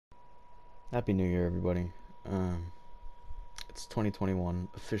Happy New Year, everybody. It's 2021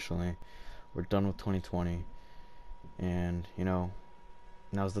 officially. We're done with 2020, and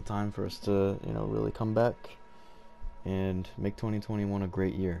now's the time for us to really come back and make 2021 a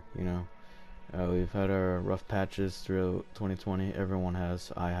great year. We've had our rough patches throughout 2020. Everyone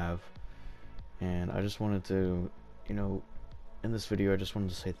has. I have, and I just wanted to, in this video, I just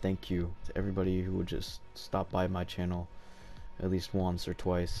wanted to say thank you to everybody who would just stop by my channel at least once or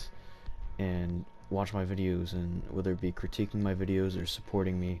twice and watch my videos, and whether it be critiquing my videos or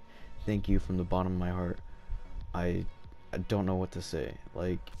supporting me. Thank you from the bottom of my heart. I don't know what to say.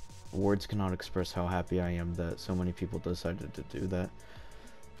 Like, words cannot express how happy I am that so many people decided to do that.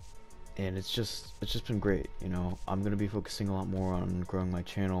 And it's just been great. I'm gonna be focusing a lot more on growing my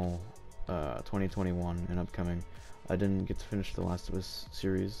channel 2021 and upcoming. I didn't get to finish the Last of Us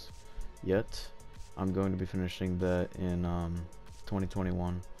series yet. I'm going to be finishing that in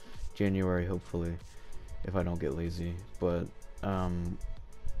 2021 January, hopefully, if I don't get lazy. But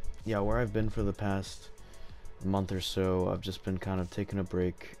yeah, where I've been for the past month or so, I've just been kind of taking a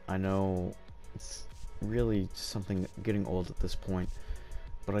break. I know it's really something getting old at this point,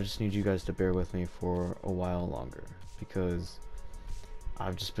 but I just need you guys to bear with me for a while longer, because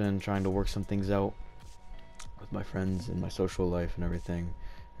I've just been trying to work some things out with my friends and my social life and everything,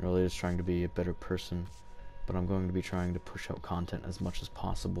 and really just trying to be a better person. But I'm going to be trying to push out content as much as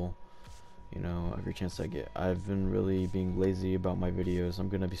possible, every chance I get. I've been really being lazy about my videos. I'm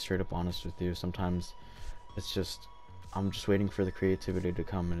gonna be straight up honest with you. Sometimes it's just, I'm just waiting for the creativity to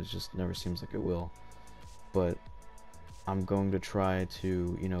come, and it just never seems like it will. But I'm going to try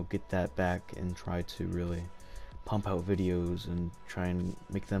to, get that back and try to really pump out videos and try and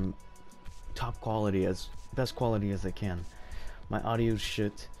make them top quality, as best quality as I can. My audio's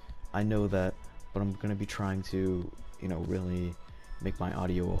shit, I know that, but I'm gonna be trying to, really make my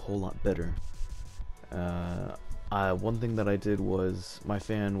audio a whole lot better. One thing that I did was, my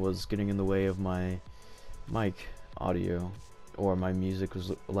fan was getting in the way of my mic audio, or my music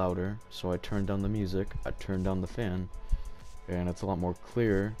was louder, so I turned down the music, I turned down the fan, and it's a lot more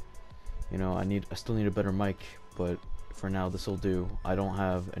clear. I still need a better mic, but for now this will do. I don't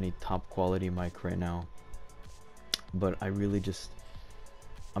have any top quality mic right now, but I'm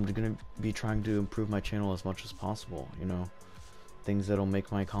gonna be trying to improve my channel as much as possible, things that'll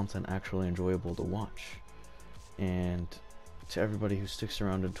make my content actually enjoyable to watch. And to everybody who sticks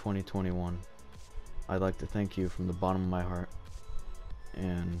around in 2021, I'd like to thank you from the bottom of my heart,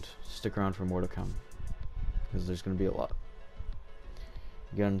 and stick around for more to come, because there's gonna be a lot.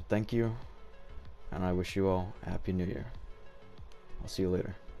 Again, thank you, and I wish you all a happy new year. I'll see you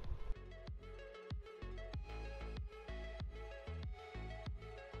later.